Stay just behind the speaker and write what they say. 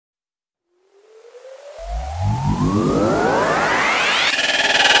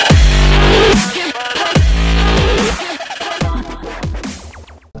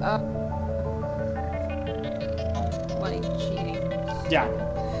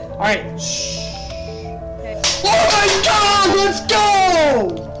Alright, shh. Okay. Oh my god, let's go!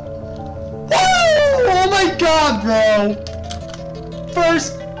 Woo! Oh my god, bro!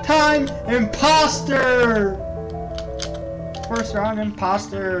 First time imposter! First round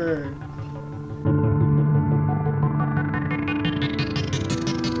imposter!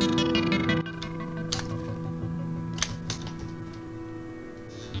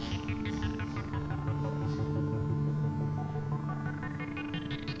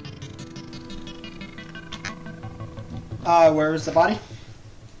 Where was the body?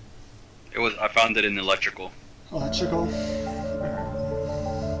 I found it in electrical. Electrical.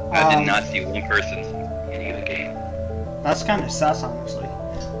 I did not see one person in the game. That's kind of sus, honestly.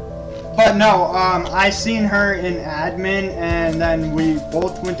 But no, I seen her in admin, and then we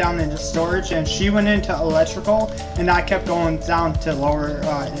both went down into storage, and she went into electrical, and I kept going down to lower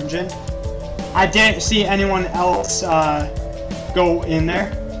engine. I didn't see anyone else go in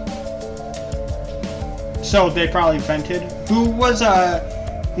there. So they probably vented. Who was,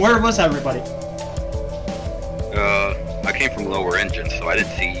 where was everybody? I came from lower engine, so I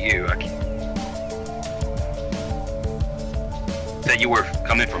didn't see you. That you were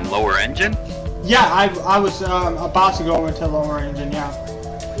coming from lower engine? Yeah, I was about to go into lower engine, yeah.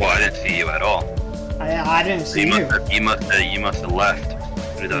 Well, I didn't see you at all. I didn't see you. You must have left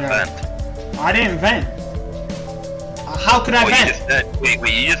through the vent. I didn't vent. How could I vent? You just said, wait,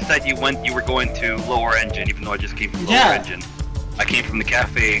 you just said you were going to lower engine, even though I just came from lower engine. I came from the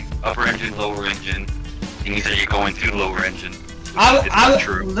cafe, upper engine, lower engine, and you said you're going to lower engine.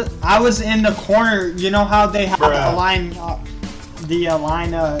 I was in the corner. You know how they have align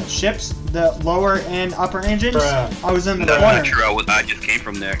ships, the lower and upper engines? I was in the corner. That's not true. I just came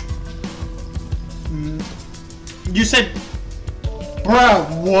from there. You said, bruh,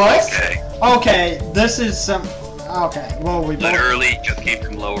 what? Okay. Okay, this is some. Okay, well, we literally just came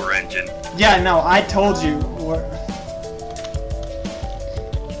from lower engine. Yeah, no, I told you.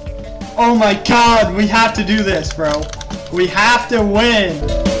 Oh my god, we have to do this, bro. We have to win.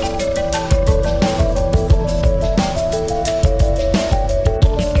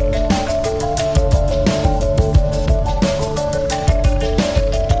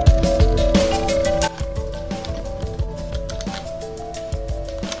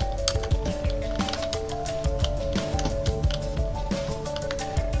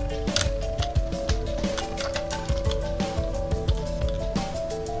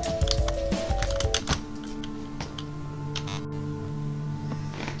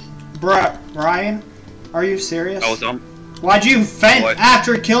 Bruh, Ryan, are you serious? I was Why'd you vent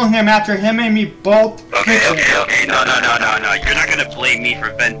after killing him, after him and me both? Okay, no, you're not gonna blame me for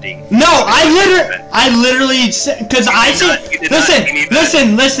venting. No, I literally, cause I see, listen,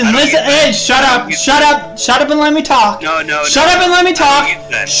 hey, shut up and let me talk. Shut up and let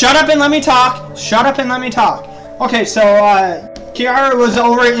me talk. Okay, so, Kiara was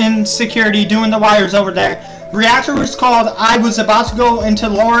over in security doing the wires over there. Reactor was called. I was about to go into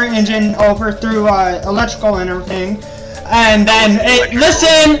lower engine over through electrical and everything, and then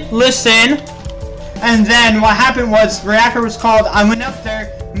listen. And then what happened was reactor was called. I went up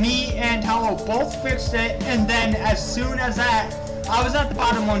there. Me and Hello both fixed it, and then as soon as that, I was at the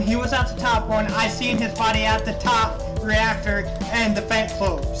bottom one. He was at the top one. I seen his body at the top reactor, and the vent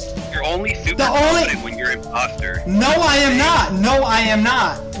closed. You're only super confident when you're imposter. No, I am not. No, I am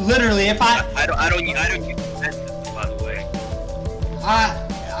not. Literally, if I don't use defenses, by the way.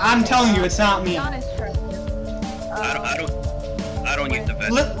 I'm telling you, it's not me. I don't use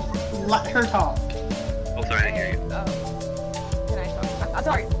defenses. Let her talk. Oh, sorry, I didn't hear you. Can I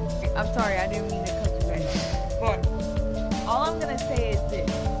talk? I'm sorry, I didn't mean to cut you guys. But all I'm gonna say is this: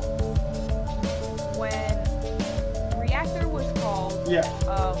 when reactor was called,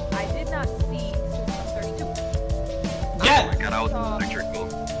 I did not see system 32. Yeah. Oh my god, I was electrical.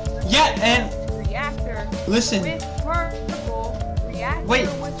 Yeah, and reactor. Listen. With purple,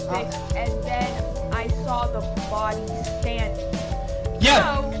 reactor was fixed, and then I saw the body standing.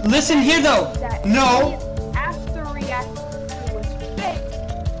 Yeah. So, listen here though. No. After reactor was fixed,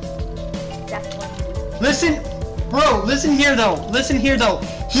 that's when he was. Listen, bro. Listen here though.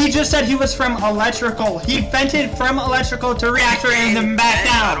 He just said he was from electrical. He vented from electrical to reactor and then back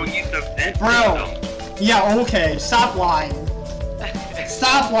down. I don't use the vent. Bro. Yeah. Okay. Stop lying.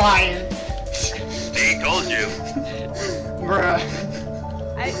 Stop lying. They told you. Bruh.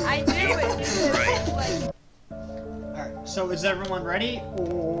 I knew it. Right. Alright, so is everyone ready,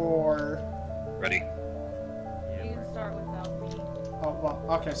 or? Ready. You can start without me. Oh, well,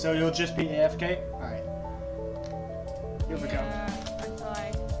 okay, so you'll just be AFK? Alright. Here we go. Until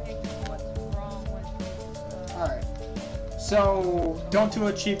I think what's wrong with this. Alright. So don't do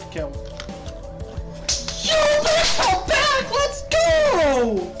a cheap kill. Yo, back! Let's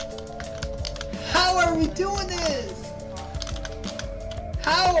go! How are we doing this?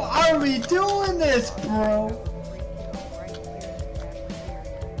 How are we doing this, bro?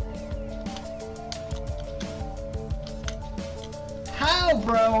 How,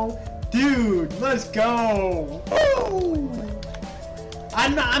 bro? Dude, let's go! Woo!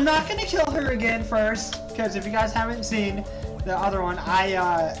 I'm not gonna kill her again first, because if you guys haven't seen the other one, I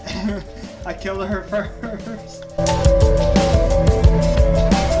I killed her first.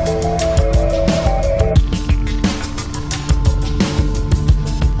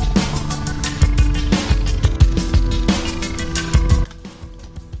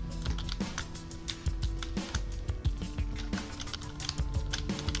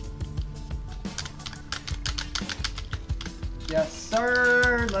 Yes,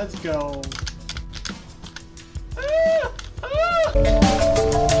 sir. Let's go.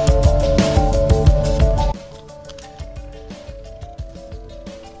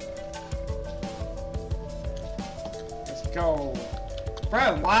 Let's go.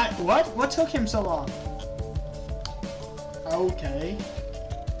 Bro, what took him so long? Okay.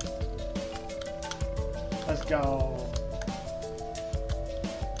 Let's go.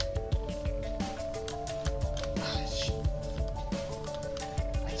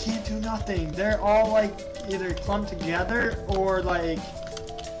 Can't do nothing. They're all like either clumped together or like,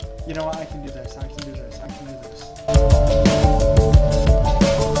 you know what, I can do this, I can do this, I can do this.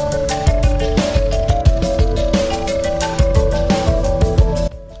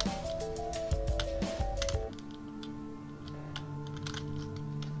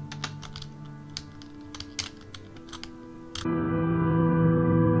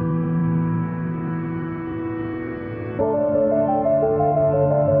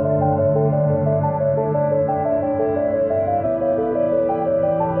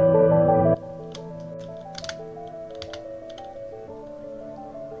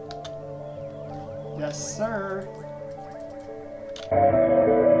 Yes, sir.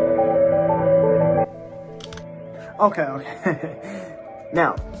 Okay.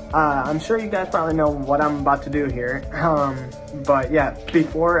 Now, I'm sure you guys probably know what I'm about to do here. But yeah,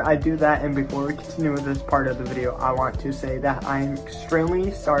 before I do that and before we continue with this part of the video, I want to say that I'm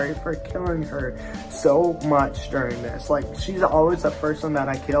extremely sorry for killing her so much during this. Like, she's always the first one that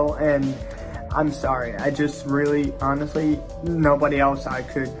I kill, and I'm sorry. I just really, honestly, nobody else I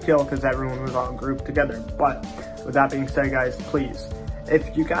could kill because everyone was all grouped together. But with that being said, guys, please,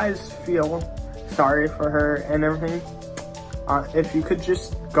 if you guys feel sorry for her and everything, if you could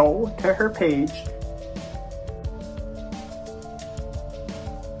just go to her page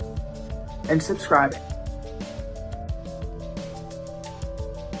and subscribe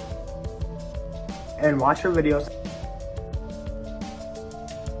and watch her videos.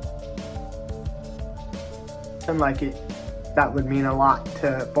 And like it, that would mean a lot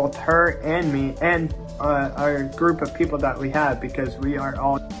to both her and me and our group of people that we have, because we are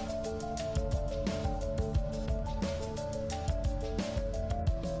all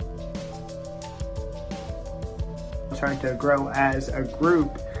trying to grow as a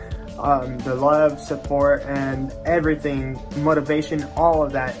group. The love, support, and everything, motivation, all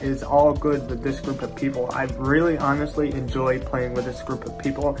of that is all good with this group of people. I really honestly enjoy playing with this group of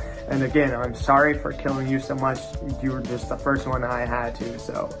people. And again, I'm sorry for killing you so much. You were just the first one I had to.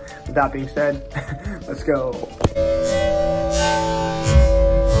 So with that being said, let's go.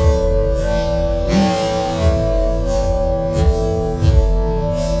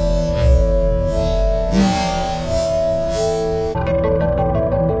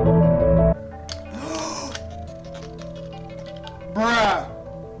 Bruh,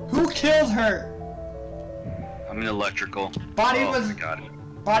 who killed her? I'm in electrical. Body oh was my God.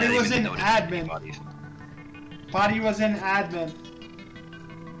 Body was in admin. Body was in admin.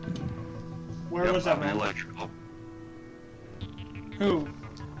 Where was that? I'm in electrical. Who?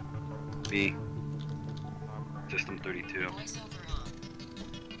 Me. System 32.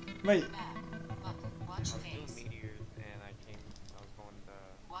 Wait. Watch face.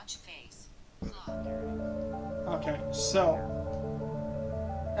 Watch face. Okay, so.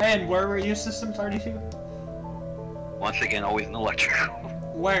 And where were you, System 32? Once again, always in electrical.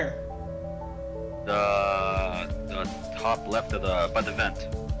 Where? The top left of by the vent.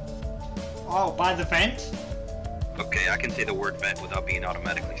 Oh, by the vent? Okay, I can say the word vent without being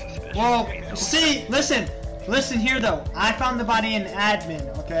automatically suspicious. Well, see, listen here though. I found the body in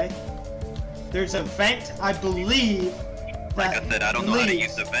admin, okay? There's a vent, I believe. Like I said, I don't know how to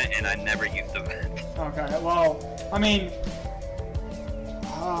use the vent, and I never use the vent. Okay, well, I mean,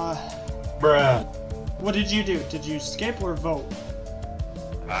 Bruh. What did you do? Did you skip or vote?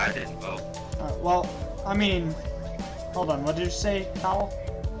 I didn't vote. Well, I mean, hold on. What did you say, Powell?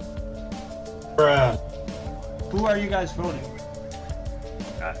 Bruh. Who are you guys voting?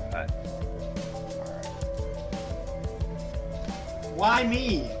 Why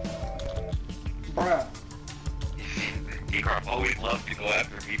me? Bruh. Ecarp always loves to go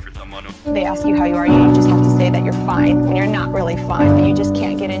after me for someone who... They ask you how you are, you just have to say that you're fine when you're not really fine, but you just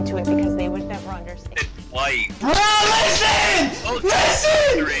can't get into it because they would never understand. It's white. Bruh, listen! Oh,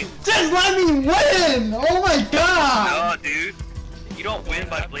 Listen! Just let me win! Oh my god! No, dude. You don't win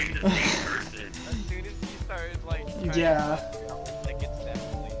by blaming the same person. As soon as he started, like, Yeah. like, it's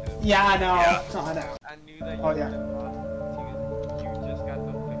definitely him. Yeah, I know. Yeah. I know. I knew that you Oh, yeah. you just got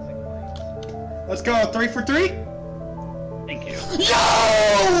the fixing points. Let's go. 3 for 3? Thank you.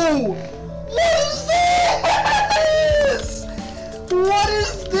 Yo! What is this? What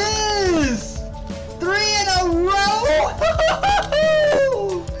is this? 3 in a row?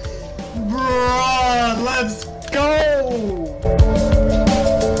 Bruh, let's go!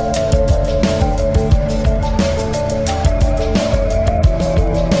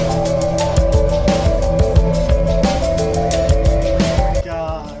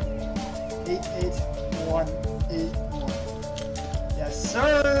 God. 88181. Yes,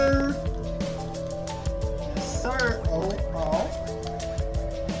 sir. Yes, sir. Oh.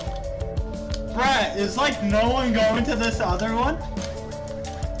 Brett, is like no one going to this other one?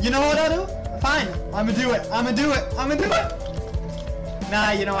 You know what I'll do? Fine. I'ma do it.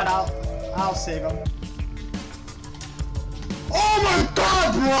 Nah, you know what? I'll save him. Oh my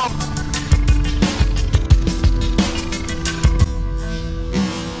god, bro!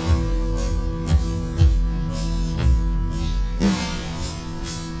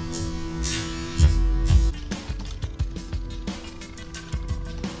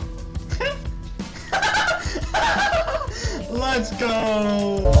 Let's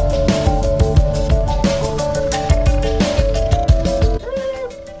go!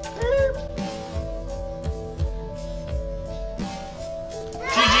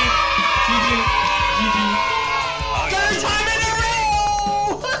 GG! Third time in a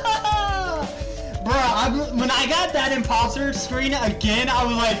row! Bruh, when I got that imposter screen again, I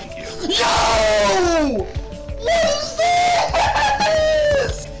was like, yo! What is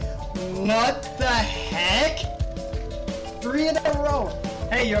this? What the heck? 3 in a row.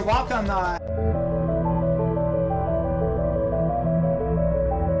 Hey, you're welcome.